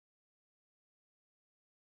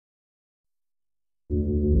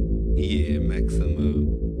Yeah, Maximo.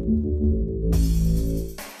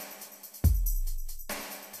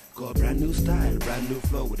 Got a brand new style, a brand new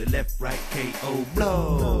flow with a left, right, KO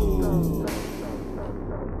blow.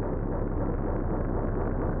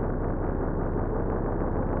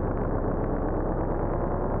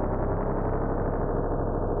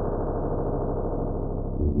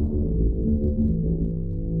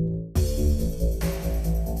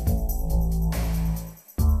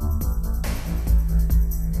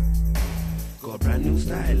 New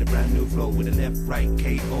style, a brand new flow with a left, right,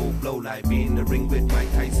 KO blow. Like being in the ring with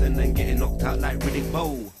Mike Tyson and getting knocked out like Riddick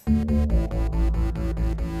Bowe.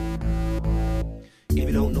 If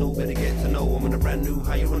you don't know, better get to know. I'm on a brand new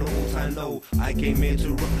high, you're on an all-time low. I came here to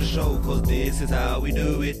rock the show, cause this is how we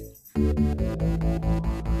do it.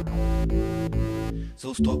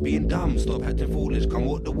 So stop being dumb, stop acting foolish, come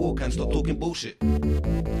walk the walk and stop talking bullshit.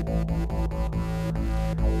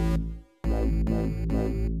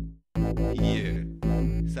 Yeah,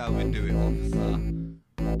 that's how we do it, officer.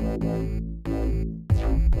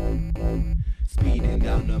 Speeding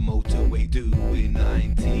down the motorway doing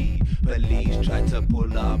 90. Police tried to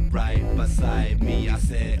pull up right beside me. I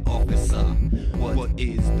said, officer, what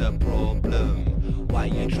is the problem? Why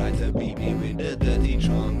you try to beat me with the dirty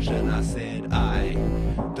trunks? And I said, I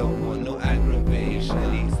don't want no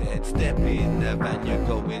aggravation. He said, step in the van, you're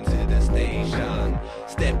going to the station.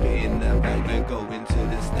 Step in the van, we're going to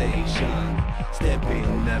the station. Step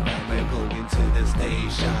in the van, we're going to the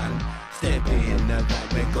station. Step in the van,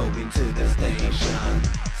 we're going to the station.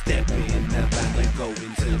 Step in the van, we're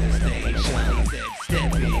going to the station. He said,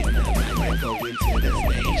 step in the van, we're going to the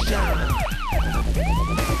station.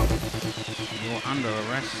 You're under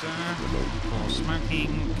arrest, sir, for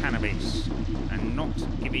smoking cannabis and not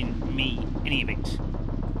giving me any of it.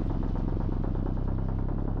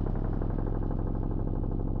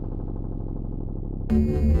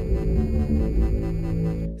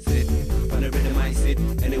 Sit, on the rhythm I sit.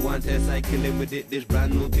 Anyone test I kill him with it. This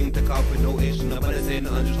brand new thing to cop with no issue. Nobody say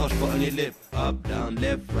nothing, just hush, put on your lip. Up, down,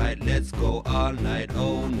 left, right, let's go all night.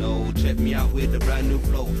 Oh no, check me out with the brand new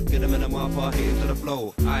flow. Get them in the mouth, hit into the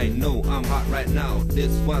flow. I know I'm hot right now.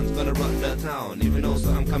 This one's gonna rock the town. If you know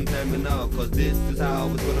something, come tell me now, cause this is how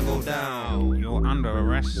it's gonna go down. You're under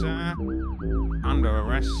arrest, sir. Under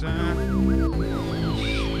arrest, sir.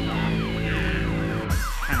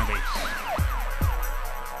 Cannabis.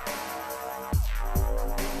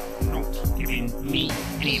 Not giving me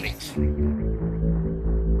any of it.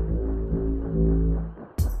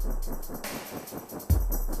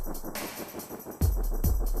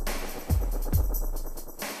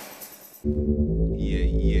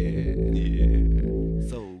 Yeah.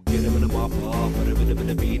 So get him in the mouth, put him in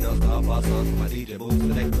the beat, now start our songs for my DJ boom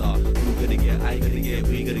selector. Who gonna get, I gonna get,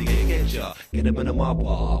 we gonna get ya. Get him in the mouth,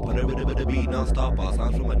 put him in the beat, now start our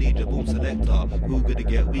songs for my DJ boom selector. Who gonna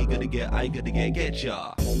get, we gonna get, I gonna get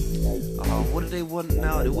ya. What do they want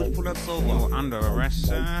now? They wouldn't pull us over. You're under arrest,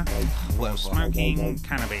 sir, for smoking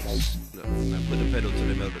cannabis. Look, man, put the pedal to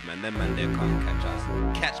the metal, man. Them man there can't catch us.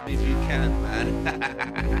 Catch me if you can, man.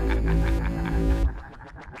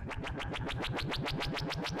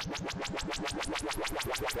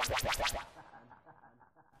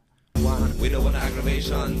 One, we don't want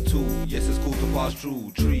aggravation. Two, yes it's cool to pass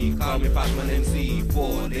through. Three, call me PASH+MAX MC.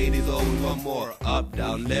 Four, ladies always want more. Up,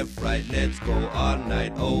 down, left, right, let's go all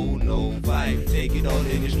night. Oh no. Five, take it all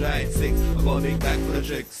in your stride. Six, I got a big back for the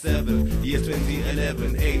trick. Seven, yes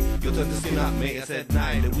 2011. Eight, your turn to skin up, mate. I said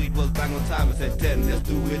 9, the weed was bang on time. I said 10, let's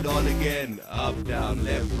do it all again. Up, down,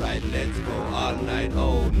 left, right, let's go all night.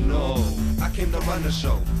 Oh no, I came to run the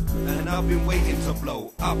show, and I've been waiting to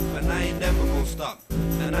blow up, and I ain't never gonna stop,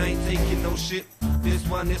 and I ain't taking no shit. This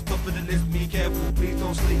one is top of the list, be careful, please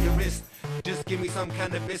don't slit your wrist. Just give me some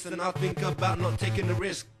cannabis and I'll think about not taking the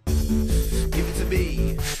risk. Give it to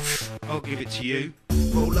me, I'll give it to you.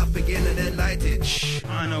 Roll up again and then light it. Shh,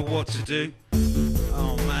 I know what to do.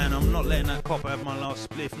 Oh man, I'm not letting that cop have my last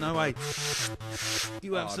spliff, no way.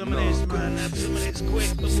 You have some of this, man, have some of this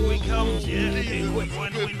quick before he comes, yeah? Quick,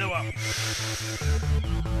 wind the window up.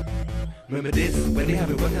 Remember this, when they have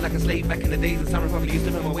been working like a slave back in the days, and some probably used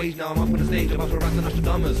to earn my wage. Now I'm up on the stage, about to rise to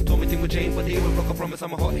Nostradamus. Told me things would change, but they would broke a promise.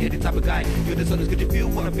 I'm a hot-headed type of guy. You're the son, could you feel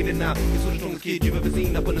what I'm feeling now? You're so the strongest kid you've ever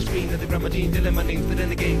seen. Up on the screen, as they grab my jeans, telling my name. Still in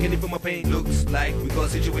the game, can you feel my pain? Looks like we got a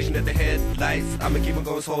situation at the headlights. I'ma keep on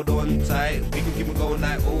going, so hold on tight. We can keep on going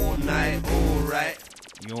like all night, alright.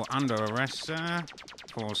 You're under arrest, sir,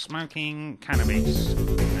 for smoking cannabis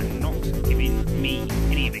and not giving me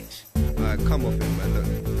any of it. Alright, come off it, man. Look,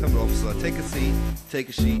 come on, officer. Take a seat, take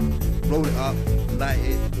a sheet, roll it up, light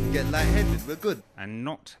it, get lightheaded. We're good. And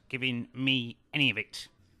not giving me any of it.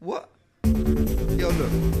 What? Yo,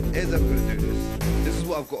 look, here's how we're gonna do this. This is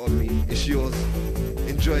what I've got on me. It's yours.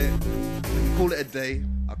 Enjoy it. Call it a day.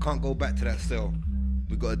 I can't go back to that cell.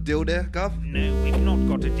 We got a deal there, Gov? No, we've not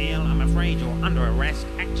got a deal. I'm afraid you're under arrest.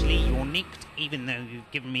 Actually, you're nicked, even though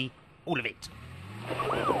you've given me all of it.